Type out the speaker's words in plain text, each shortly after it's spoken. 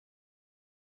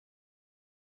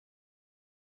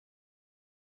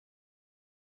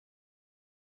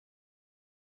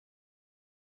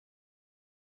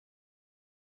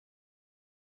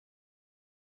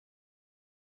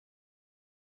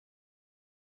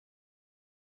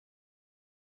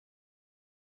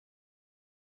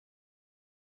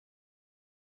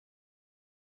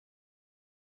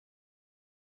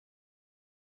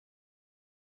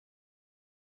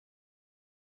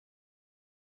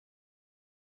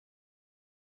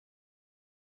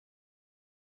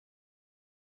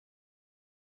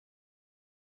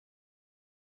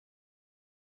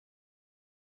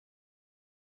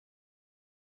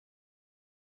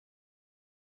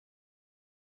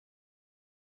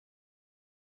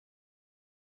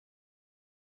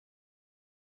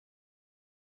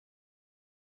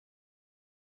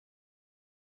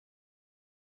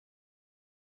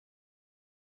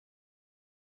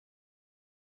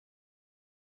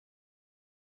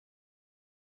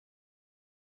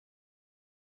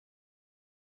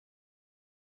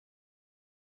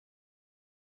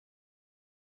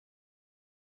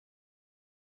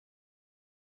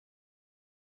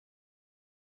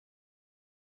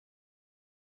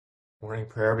Morning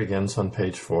prayer begins on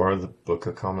page 4 of the Book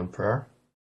of Common Prayer.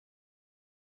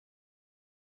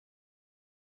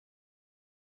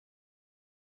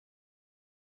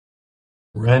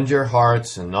 Rend your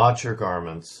hearts and not your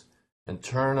garments, and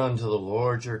turn unto the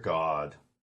Lord your God,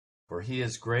 for he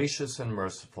is gracious and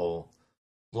merciful,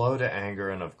 slow to anger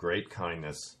and of great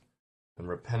kindness, and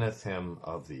repenteth him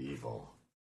of the evil.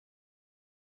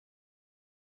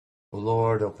 O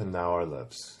Lord, open thou our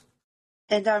lips,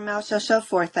 and our mouth shall show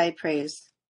forth thy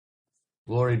praise.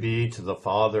 Glory be to the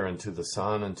Father, and to the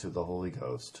Son, and to the Holy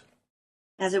Ghost.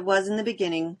 As it was in the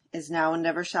beginning, is now, and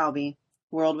ever shall be,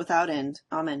 world without end.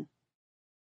 Amen.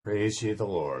 Praise ye the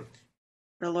Lord.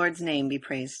 The Lord's name be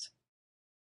praised.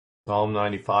 Psalm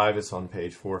 95 is on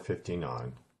page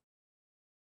 459.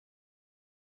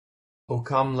 O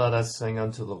come, let us sing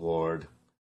unto the Lord.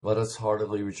 Let us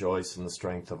heartily rejoice in the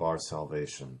strength of our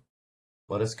salvation.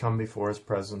 Let us come before his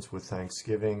presence with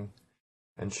thanksgiving,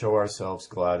 and show ourselves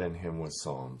glad in him with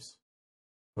psalms.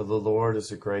 For the Lord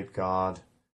is a great God,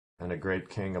 and a great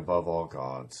King above all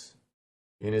gods.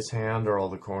 In his hand are all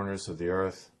the corners of the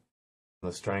earth,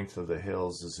 and the strength of the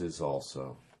hills is his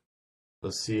also.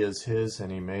 The sea is his,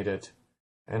 and he made it,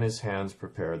 and his hands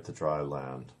prepared the dry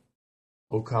land.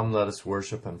 O come, let us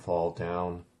worship and fall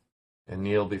down, and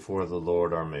kneel before the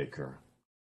Lord our Maker.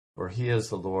 For he is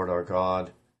the Lord our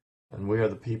God, and we are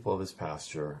the people of his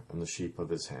pasture, and the sheep of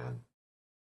his hand.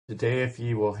 Today, if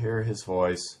ye will hear his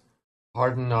voice,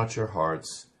 harden not your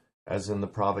hearts, as in the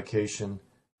provocation,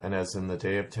 and as in the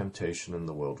day of temptation in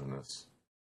the wilderness,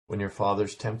 when your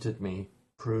fathers tempted me,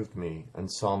 proved me, and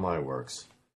saw my works.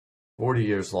 40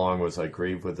 years long was I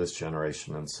grieved with this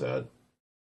generation, and said,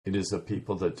 It is a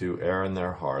people that do err in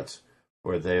their hearts,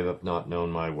 where they have not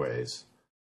known my ways,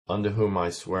 unto whom I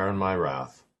swear in my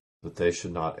wrath, that they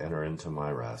should not enter into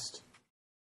my rest.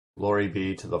 Glory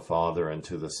be to the Father, and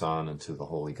to the Son, and to the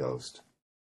Holy Ghost,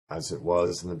 as it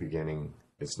was in the beginning,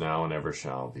 is now, and ever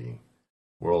shall be,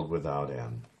 world without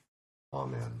end.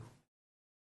 Amen.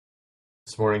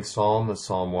 This morning's psalm is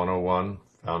Psalm 101,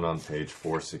 found on page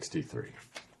 463.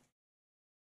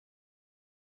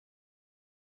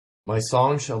 My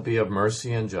song shall be of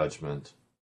mercy and judgment.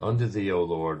 Unto thee, O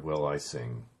Lord, will I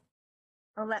sing.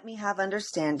 O let me have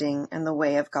understanding and the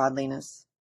way of godliness.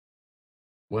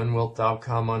 When wilt thou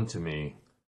come unto me?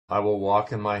 I will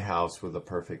walk in my house with a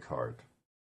perfect heart.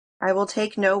 I will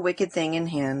take no wicked thing in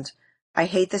hand. I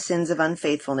hate the sins of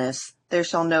unfaithfulness. There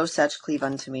shall no such cleave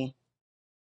unto me.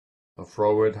 A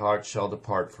froward heart shall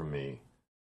depart from me.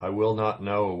 I will not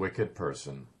know a wicked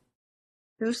person.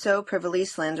 Whoso privily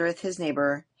slandereth his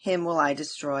neighbor, him will I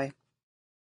destroy.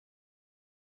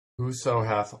 Whoso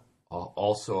hath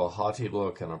also a haughty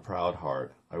look and a proud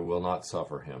heart, I will not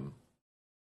suffer him.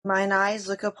 Mine eyes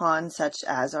look upon such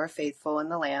as are faithful in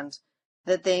the land,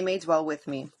 that they may dwell with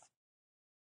me.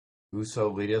 Whoso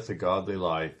leadeth a godly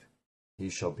life, he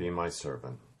shall be my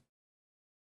servant.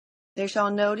 There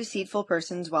shall no deceitful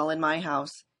person dwell in my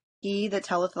house. He that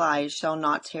telleth lies shall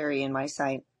not tarry in my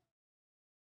sight.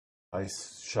 I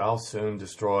shall soon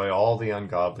destroy all the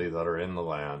ungodly that are in the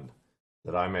land,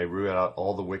 that I may root out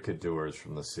all the wicked doers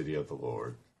from the city of the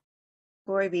Lord.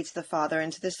 Glory be to the Father,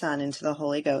 and to the Son, and to the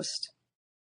Holy Ghost.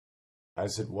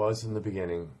 As it was in the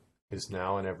beginning, is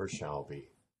now, and ever shall be,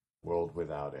 world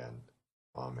without end.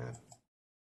 Amen.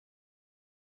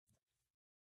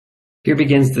 Here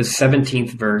begins the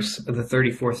 17th verse of the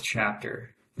 34th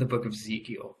chapter of the book of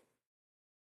Ezekiel.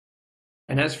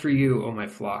 And as for you, O my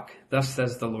flock, thus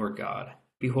says the Lord God,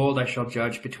 Behold, I shall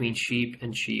judge between sheep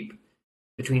and sheep,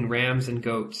 between rams and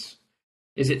goats.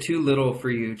 Is it too little for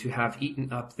you to have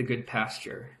eaten up the good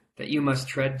pasture, that you must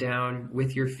tread down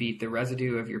with your feet the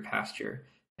residue of your pasture,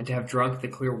 and to have drunk the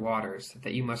clear waters,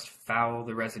 that you must foul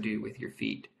the residue with your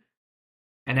feet?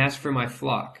 And as for my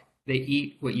flock, they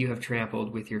eat what you have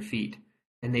trampled with your feet,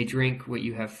 and they drink what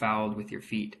you have fouled with your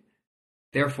feet.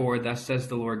 Therefore, thus says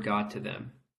the Lord God to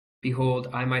them, Behold,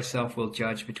 I myself will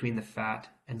judge between the fat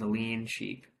and the lean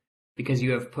sheep, because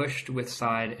you have pushed with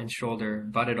side and shoulder,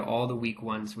 butted all the weak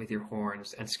ones with your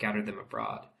horns, and scattered them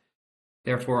abroad.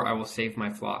 Therefore I will save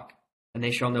my flock, and they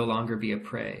shall no longer be a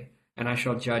prey, and I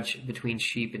shall judge between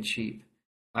sheep and sheep.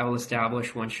 I will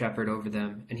establish one shepherd over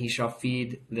them, and he shall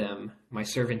feed them, my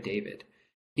servant David.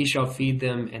 He shall feed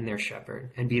them and their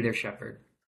shepherd, and be their shepherd.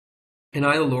 And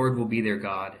I, the Lord, will be their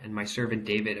God, and my servant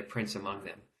David a prince among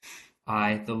them.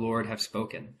 I, the Lord, have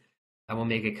spoken. I will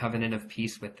make a covenant of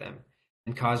peace with them,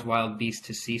 and cause wild beasts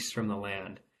to cease from the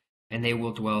land, and they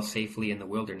will dwell safely in the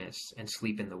wilderness, and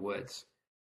sleep in the woods.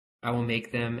 I will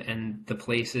make them and the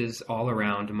places all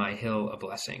around my hill a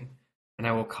blessing, and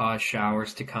I will cause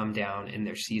showers to come down in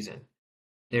their season.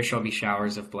 There shall be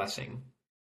showers of blessing.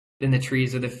 Then the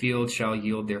trees of the field shall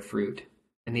yield their fruit,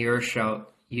 and the earth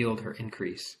shall yield her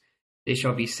increase. They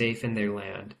shall be safe in their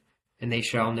land, and they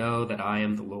shall know that I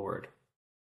am the Lord,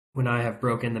 when I have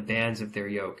broken the bands of their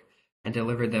yoke, and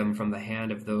delivered them from the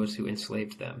hand of those who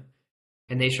enslaved them.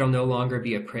 And they shall no longer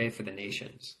be a prey for the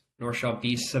nations, nor shall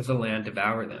beasts of the land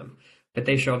devour them, but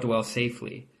they shall dwell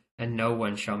safely, and no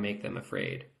one shall make them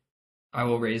afraid. I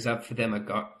will raise up for them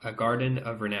a garden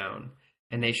of renown,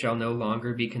 and they shall no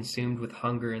longer be consumed with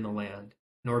hunger in the land,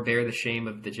 nor bear the shame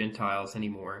of the Gentiles any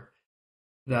more.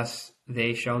 Thus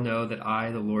they shall know that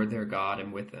I, the Lord their God,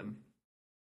 am with them,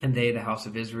 and they, the house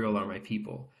of Israel, are my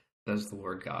people, says the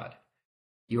Lord God.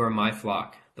 You are my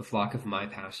flock, the flock of my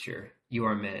pasture. You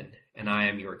are men, and I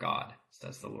am your God,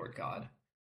 says the Lord God.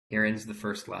 Here ends the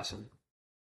first lesson.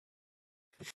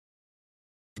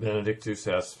 Benedictus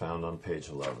est, found on page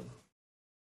 11.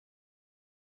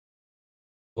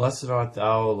 Blessed art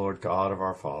thou, O Lord God of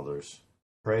our fathers,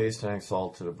 praised and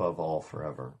exalted above all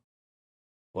forever.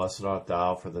 Blessed art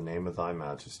thou for the name of thy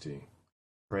majesty,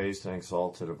 praised and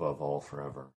exalted above all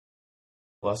forever.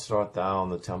 Blessed art thou in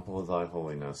the temple of thy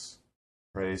holiness,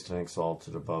 praised and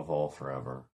exalted above all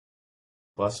forever.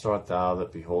 Blessed art thou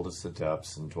that beholdest the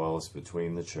depths and dwellest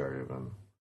between the cherubim,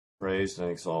 praised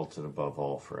and exalted above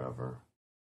all forever.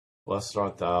 Blessed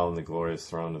art thou in the glorious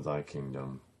throne of thy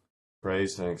kingdom,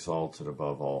 praised and exalted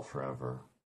above all forever.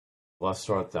 Blessed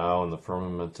art thou in the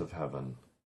firmament of heaven,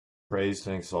 praised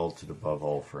and exalted above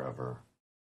all forever.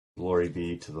 Glory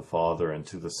be to the Father, and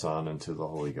to the Son, and to the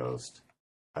Holy Ghost,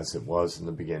 as it was in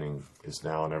the beginning, is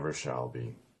now, and ever shall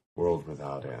be, world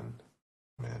without end.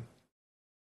 Amen.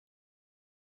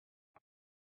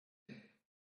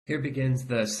 Here begins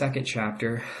the second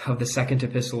chapter of the second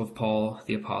epistle of Paul,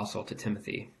 the apostle, to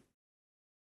Timothy.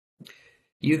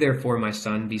 You therefore, my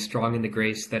son, be strong in the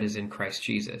grace that is in Christ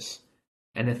Jesus,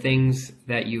 and the things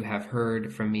that you have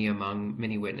heard from me among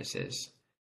many witnesses.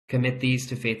 Commit these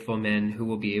to faithful men who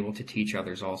will be able to teach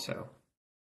others also.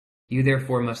 You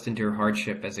therefore must endure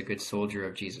hardship as a good soldier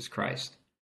of Jesus Christ.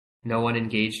 No one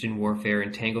engaged in warfare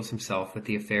entangles himself with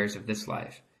the affairs of this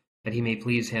life, that he may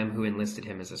please him who enlisted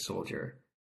him as a soldier.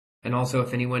 And also,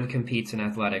 if anyone competes in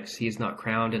athletics, he is not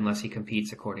crowned unless he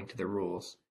competes according to the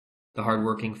rules. The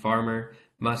hard-working farmer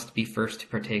must be first to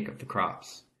partake of the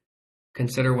crops.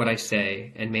 Consider what I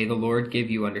say, and may the Lord give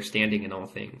you understanding in all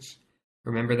things.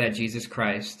 Remember that Jesus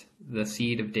Christ, the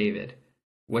seed of David,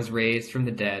 was raised from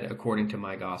the dead according to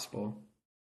my gospel,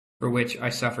 for which I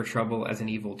suffer trouble as an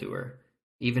evildoer,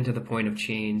 even to the point of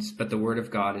chains, but the word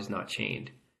of God is not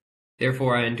chained.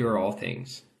 Therefore I endure all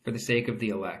things, for the sake of the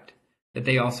elect, that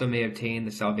they also may obtain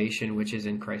the salvation which is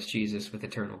in Christ Jesus with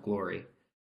eternal glory.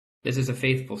 This is a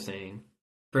faithful saying,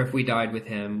 for if we died with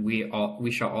him,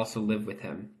 we shall also live with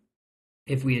him.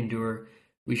 If we endure,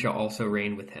 we shall also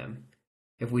reign with him.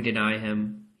 If we deny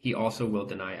him, he also will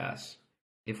deny us.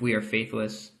 If we are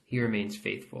faithless, he remains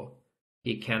faithful.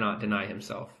 He cannot deny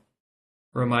himself.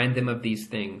 Remind them of these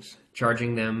things,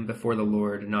 charging them before the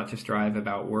Lord not to strive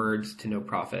about words to no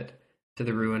profit, to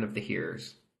the ruin of the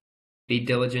hearers. Be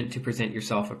diligent to present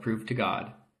yourself approved to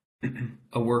God,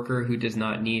 a worker who does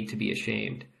not need to be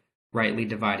ashamed, rightly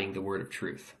dividing the word of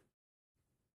truth.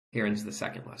 Here ends the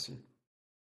second lesson.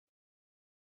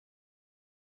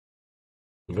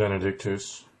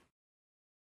 Benedictus.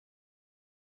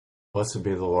 Blessed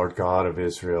be the Lord God of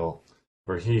Israel,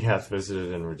 for he hath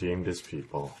visited and redeemed his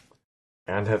people,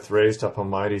 and hath raised up a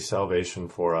mighty salvation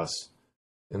for us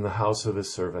in the house of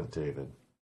his servant David,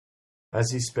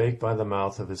 as he spake by the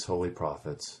mouth of his holy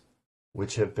prophets,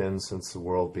 which have been since the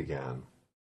world began,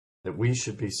 that we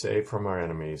should be saved from our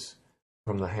enemies,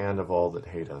 from the hand of all that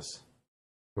hate us,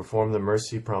 perform the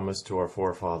mercy promised to our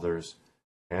forefathers,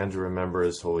 and to remember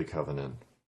his holy covenant.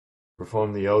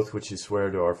 Perform the oath which he sware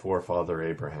to our forefather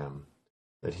Abraham,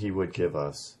 that he would give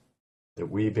us, that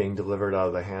we, being delivered out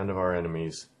of the hand of our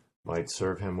enemies, might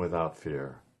serve him without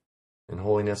fear, in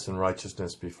holiness and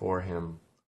righteousness before him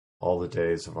all the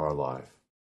days of our life.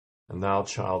 And thou,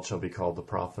 child, shalt be called the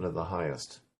prophet of the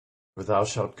highest, for thou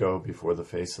shalt go before the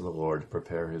face of the Lord to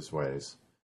prepare his ways,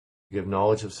 to give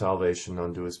knowledge of salvation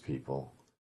unto his people,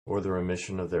 for the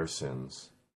remission of their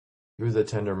sins, through the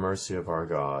tender mercy of our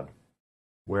God,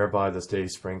 whereby this day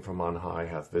spring from on high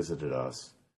hath visited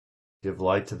us, give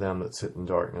light to them that sit in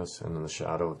darkness and in the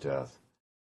shadow of death,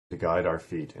 to guide our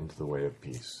feet into the way of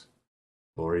peace.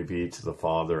 Glory be to the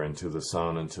Father, and to the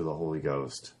Son, and to the Holy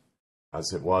Ghost,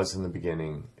 as it was in the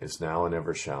beginning, is now, and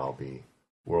ever shall be,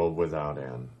 world without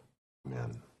end.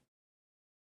 Amen.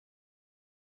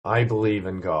 I believe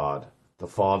in God, the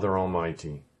Father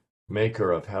Almighty,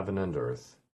 maker of heaven and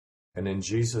earth, and in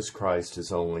Jesus Christ,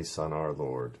 his only Son, our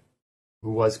Lord,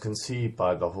 who was conceived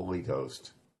by the Holy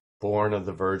Ghost, born of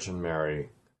the Virgin Mary,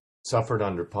 suffered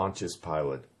under Pontius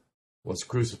Pilate, was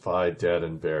crucified, dead,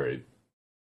 and buried.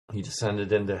 He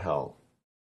descended into hell.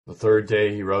 The third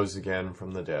day he rose again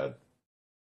from the dead.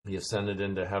 He ascended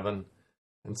into heaven,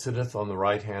 and sitteth on the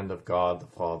right hand of God the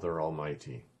Father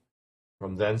Almighty.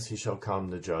 From thence he shall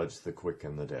come to judge the quick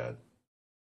and the dead.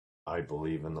 I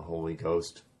believe in the Holy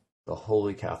Ghost, the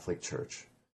Holy Catholic Church,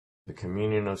 the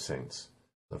communion of saints,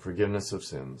 the forgiveness of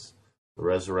sins, the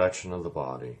resurrection of the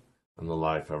body, and the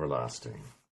life everlasting.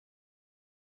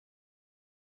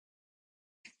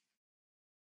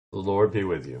 The Lord be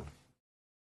with you.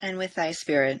 And with thy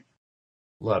spirit.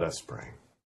 Let us pray.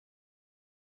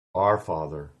 Our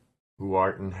Father, who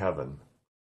art in heaven,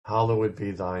 hallowed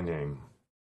be thy name.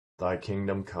 Thy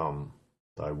kingdom come,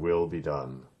 thy will be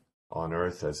done, on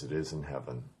earth as it is in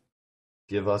heaven.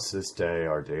 Give us this day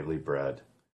our daily bread,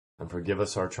 and forgive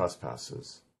us our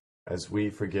trespasses, as we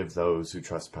forgive those who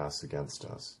trespass against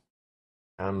us.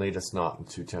 And lead us not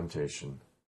into temptation,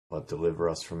 but deliver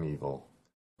us from evil.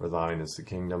 For thine is the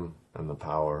kingdom, and the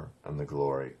power, and the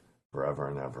glory, forever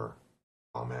and ever.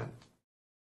 Amen.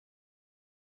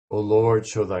 O Lord,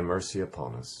 show thy mercy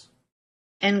upon us.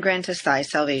 And grant us thy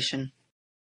salvation.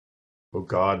 O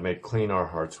God, make clean our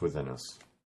hearts within us.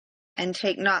 And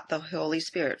take not the Holy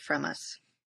Spirit from us.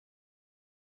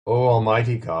 O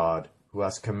Almighty God, who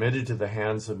hast committed to the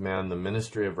hands of men the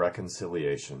ministry of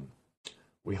reconciliation,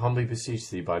 we humbly beseech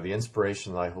thee by the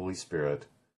inspiration of thy Holy Spirit,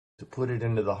 to put it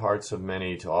into the hearts of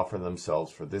many to offer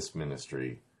themselves for this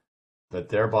ministry, that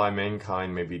thereby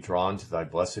mankind may be drawn to thy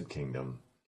blessed kingdom,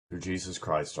 through Jesus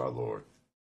Christ our Lord.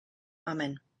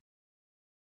 Amen.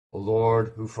 O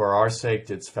Lord, who for our sake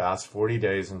didst fast 40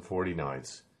 days and 40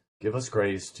 nights, give us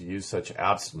grace to use such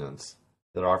abstinence,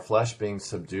 that our flesh being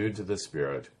subdued to the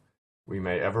Spirit, we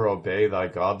may ever obey thy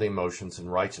godly motions in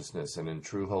righteousness and in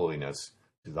true holiness,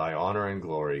 to thy honor and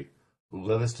glory, who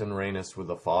livest and reignest with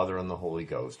the Father and the Holy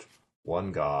Ghost,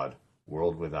 one God,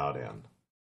 world without end.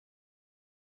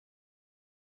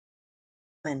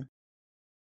 Amen.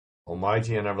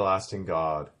 Almighty and everlasting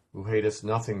God, who hatest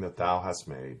nothing that thou hast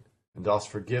made, and dost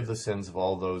forgive the sins of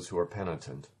all those who are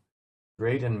penitent,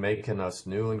 create and make in us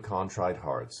new and contrite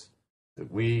hearts,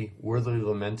 that we, worthily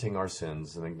lamenting our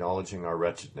sins and acknowledging our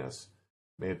wretchedness,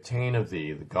 may obtain of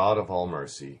thee, the God of all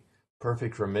mercy,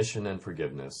 perfect remission and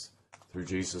forgiveness, through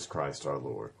Jesus Christ our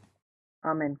Lord.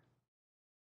 Amen.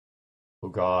 O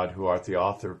God, who art the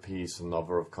author of peace and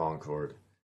lover of concord,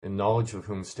 in knowledge of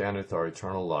whom standeth our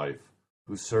eternal life,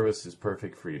 whose service is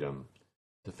perfect freedom,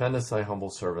 defend us thy humble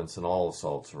servants in all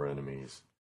assaults of our enemies,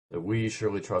 that we,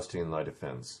 surely trusting in thy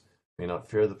defense, may not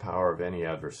fear the power of any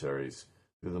adversaries,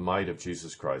 through the might of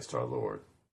Jesus Christ our Lord.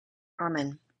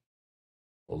 Amen.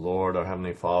 O Lord, our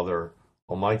heavenly Father,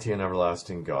 almighty and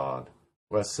everlasting God,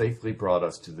 who hast safely brought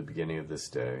us to the beginning of this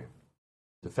day,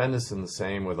 defend us in the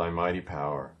same with thy mighty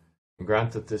power, and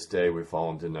grant that this day we fall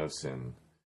into no sin,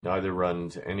 neither run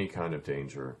into any kind of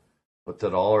danger, but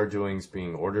that all our doings,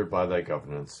 being ordered by thy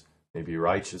governance, may be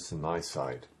righteous in thy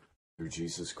sight, through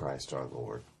Jesus Christ our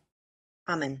Lord.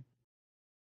 Amen.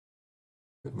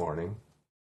 Good morning.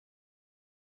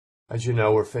 As you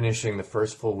know, we're finishing the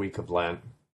first full week of Lent,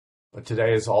 but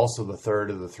today is also the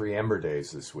third of the 3 Ember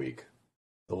Days this week,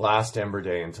 the last Ember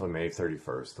Day until May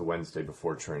 31st, the Wednesday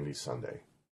before Trinity Sunday.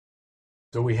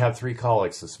 So we have 3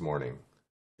 collects this morning.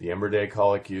 The Ember Day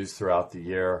collect used throughout the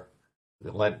year,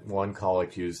 the Lent 1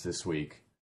 collect used this week,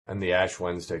 and the Ash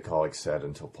Wednesday collect set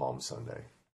until Palm Sunday.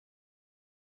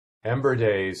 Ember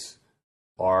Days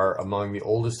are among the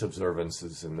oldest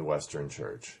observances in the Western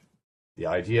Church. The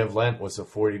idea of Lent was a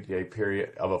 40-day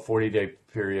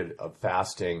period of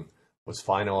fasting was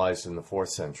finalized in the 4th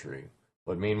century,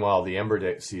 but meanwhile the Ember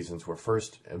Day seasons were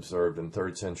first observed in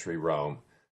 3rd century Rome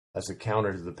as a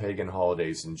counter to the pagan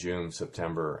holidays in June,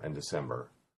 September, and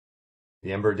December.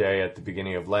 The Ember Day at the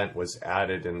beginning of Lent was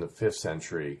added in the 5th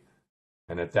century,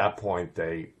 and at that point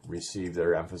they received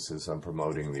their emphasis on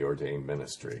promoting the ordained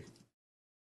ministry.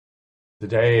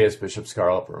 Today, as Bishop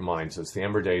Scarlett reminds us, the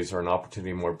Ember Days are an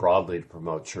opportunity more broadly to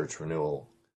promote church renewal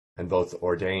and both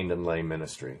ordained and lay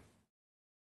ministry.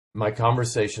 In my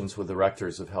conversations with the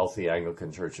rectors of healthy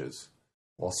Anglican churches,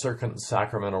 while certain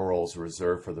sacramental roles are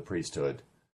reserved for the priesthood,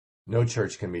 no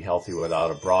church can be healthy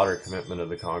without a broader commitment of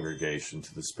the congregation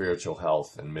to the spiritual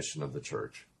health and mission of the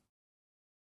church.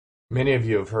 Many of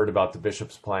you have heard about the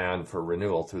bishop's plan for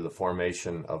renewal through the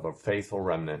formation of a faithful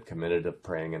remnant committed to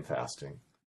praying and fasting.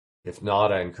 If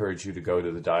not, I encourage you to go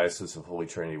to the Diocese of Holy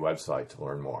Trinity website to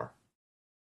learn more.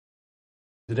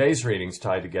 Today's readings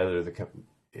tie together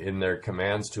in their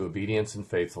commands to obedience and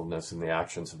faithfulness in the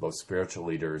actions of both spiritual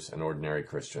leaders and ordinary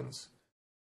Christians,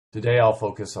 Today I'll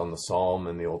focus on the Psalm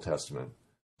and the Old Testament,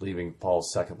 leaving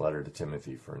Paul's second letter to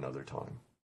Timothy for another time.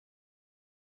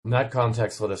 In that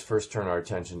context, let us first turn our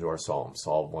attention to our Psalm,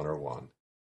 Psalm 101.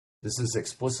 This is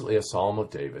explicitly a psalm of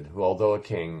David, who, although a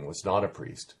king, was not a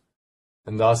priest,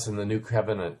 and thus in the new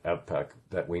covenant epoch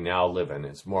that we now live in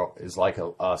is like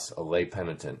us, a lay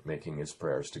penitent making his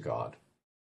prayers to God.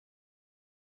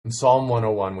 In Psalm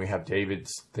 101, we have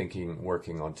David's thinking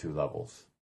working on two levels.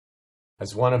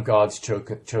 As one of God's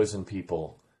chosen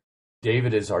people,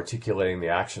 David is articulating the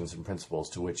actions and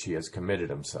principles to which he has committed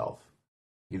himself.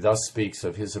 He thus speaks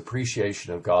of his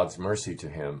appreciation of God's mercy to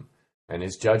him and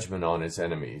his judgment on his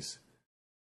enemies,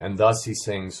 and thus he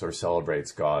sings or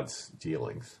celebrates God's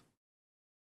dealings.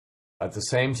 At the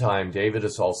same time, David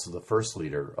is also the first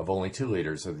leader of only two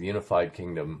leaders of the unified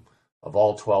kingdom of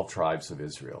all 12 tribes of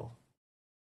Israel.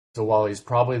 So while he's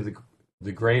probably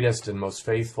the greatest and most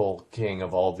faithful king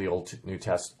of all the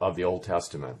Old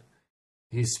Testament,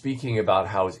 he's speaking about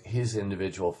how his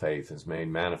individual faith is made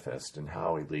manifest and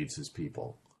how he leads his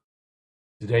people.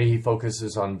 Today he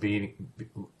focuses on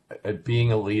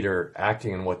being a leader,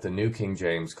 acting in what the New King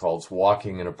James calls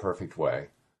walking in a perfect way,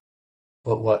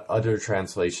 but what other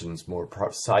translations more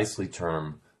precisely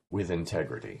term with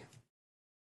integrity.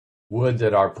 Would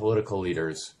that our political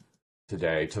leaders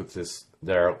today took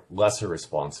their lesser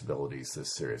responsibilities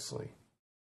this seriously.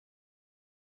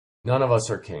 None of us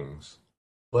are kings,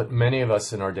 but many of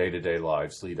us in our day-to-day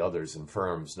lives lead others in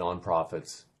firms,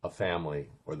 nonprofits, a family,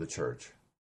 or the church.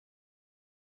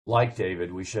 Like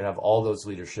David, we should have all those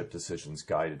leadership decisions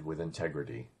guided with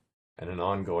integrity and an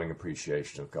ongoing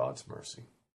appreciation of God's mercy.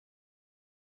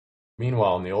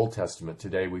 Meanwhile, in the Old Testament,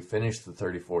 today we finish the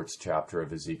 34th chapter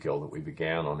of Ezekiel that we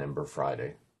began on Ember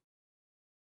Friday.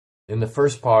 In the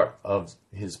first part of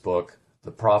his book,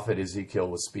 the prophet Ezekiel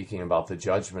was speaking about the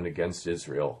judgment against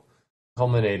Israel,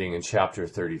 culminating in chapter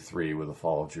 33 with the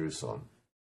fall of Jerusalem.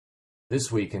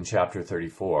 This week in chapter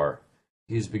 34,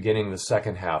 he is beginning the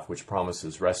second half, which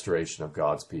promises restoration of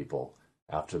God's people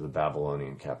after the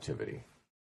Babylonian captivity.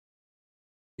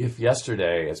 If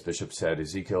yesterday, as Bishop said,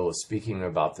 Ezekiel is speaking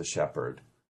about the shepherd,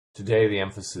 today the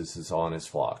emphasis is on his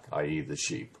flock, i.e. the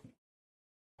sheep.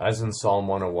 As in Psalm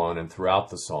 101 and throughout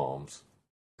the Psalms,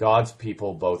 God's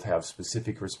people both have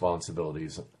specific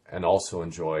responsibilities and also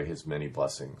enjoy his many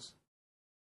blessings.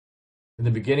 In the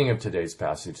beginning of today's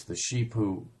passage, the sheep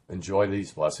who enjoy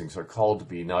these blessings are called to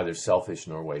be neither selfish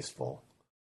nor wasteful.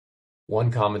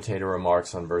 One commentator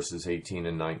remarks on verses 18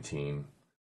 and 19,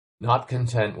 "Not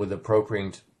content with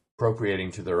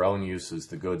appropriating to their own uses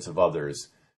the goods of others,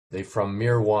 they from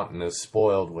mere wantonness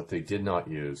spoiled what they did not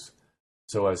use,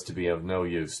 so as to be of no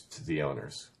use to the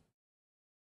owners."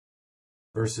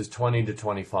 Verses 20 to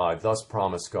 25 thus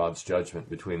promise God's judgment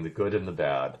between the good and the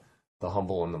bad, the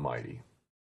humble and the mighty.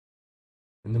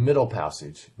 In the middle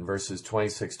passage, in verses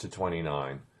 26 to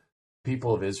 29,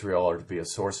 people of Israel are to be a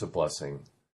source of blessing,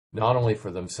 not only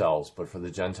for themselves, but for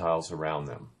the Gentiles around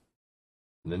them.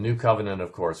 In the New Covenant,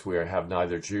 of course, we have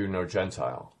neither Jew nor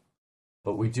Gentile,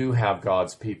 but we do have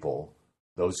God's people,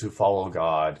 those who follow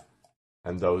God,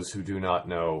 and those who do not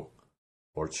know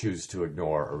or choose to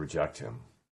ignore or reject him.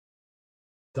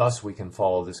 Thus, we can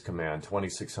follow this command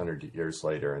 2,600 years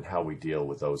later in how we deal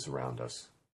with those around us.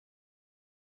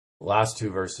 The last two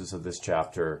verses of this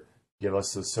chapter give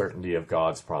us the certainty of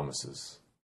God's promises.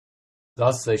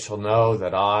 "Thus they shall know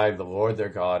that I, the Lord their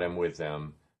God, am with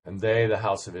them, and they, the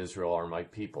house of Israel, are my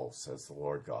people, says the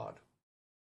Lord God.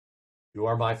 You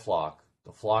are my flock,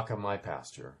 the flock of my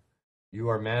pasture. You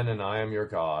are men, and I am your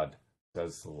God,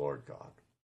 says the Lord God."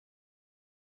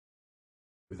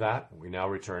 With that, we now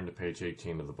return to page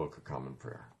 18 of the Book of Common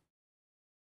Prayer.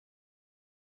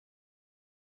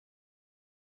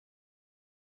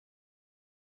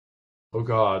 O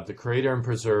God, the creator and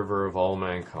preserver of all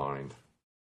mankind,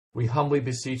 we humbly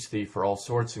beseech thee for all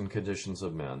sorts and conditions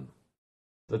of men,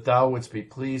 that thou wouldst be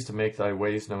pleased to make thy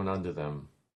ways known unto them,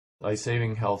 thy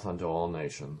saving health unto all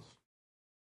nations.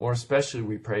 More especially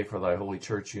we pray for thy holy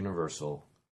Church universal,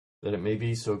 that it may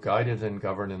be so guided and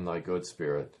governed in thy good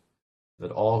spirit,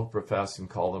 that all who profess and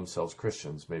call themselves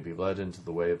Christians may be led into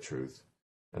the way of truth,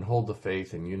 and hold the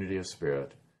faith and unity of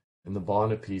spirit, in the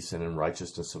bond of peace and in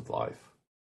righteousness of life.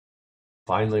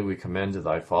 Finally, we commend to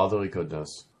thy fatherly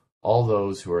goodness all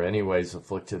those who are any ways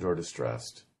afflicted or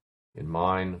distressed, in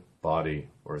mind, body,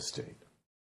 or estate.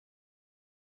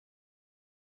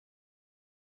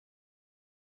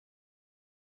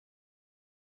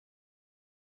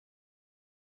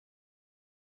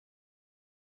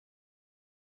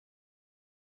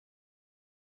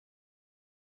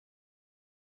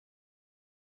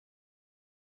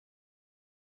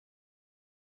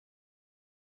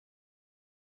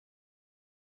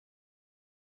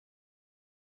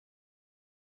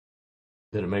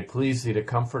 that it may please thee to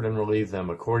comfort and relieve them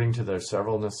according to their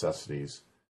several necessities,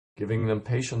 giving them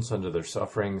patience under their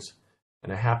sufferings,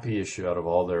 and a happy issue out of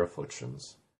all their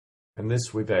afflictions. And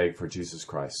this we beg for Jesus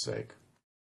Christ's sake.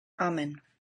 Amen.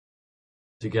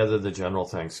 Together the general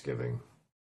thanksgiving.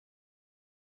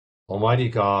 Almighty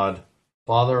God,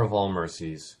 Father of all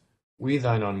mercies, we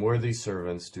thine unworthy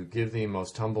servants do give thee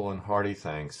most humble and hearty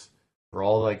thanks for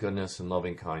all thy goodness and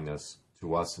loving kindness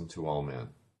to us and to all men.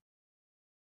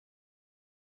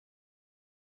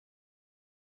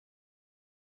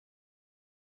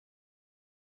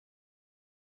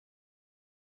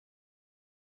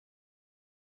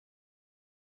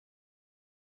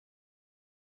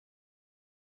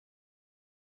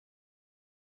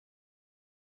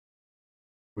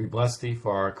 We bless thee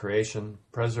for our creation,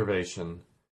 preservation,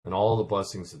 and all the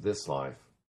blessings of this life,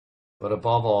 but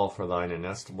above all for thine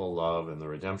inestimable love and the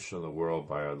redemption of the world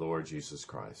by our Lord Jesus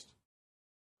Christ,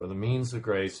 for the means of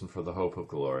grace and for the hope of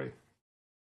glory.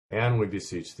 And we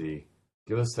beseech thee,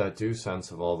 give us that due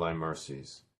sense of all thy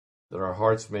mercies, that our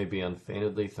hearts may be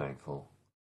unfeignedly thankful,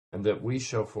 and that we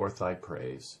show forth thy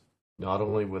praise, not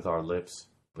only with our lips,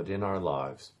 but in our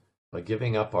lives, by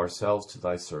giving up ourselves to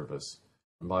thy service,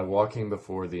 and by walking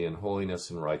before thee in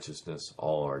holiness and righteousness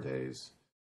all our days.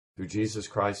 Through Jesus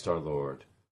Christ our Lord,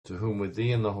 to whom with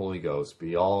thee and the Holy Ghost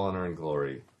be all honor and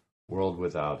glory, world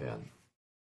without end.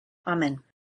 Amen.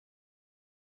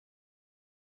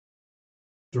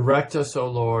 Direct us, O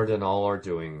Lord, in all our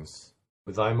doings,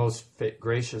 with thy most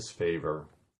gracious favor,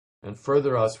 and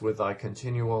further us with thy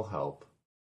continual help,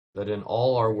 that in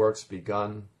all our works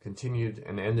begun, continued,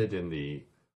 and ended in thee,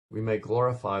 we may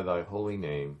glorify thy holy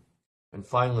name, and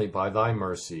finally, by thy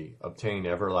mercy, obtain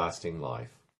everlasting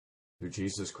life. Through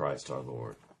Jesus Christ our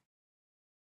Lord.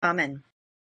 Amen.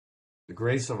 The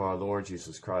grace of our Lord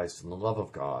Jesus Christ, and the love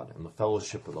of God, and the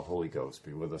fellowship of the Holy Ghost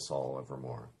be with us all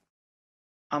evermore.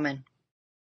 Amen.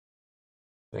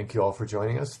 Thank you all for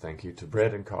joining us. Thank you to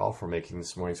Britt and Carl for making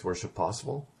this morning's worship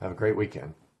possible. Have a great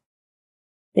weekend.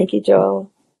 Thank you,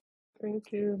 Joel.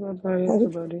 Thank you. Bye-bye,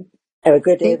 everybody. Have a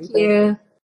good day, Thank everybody. you.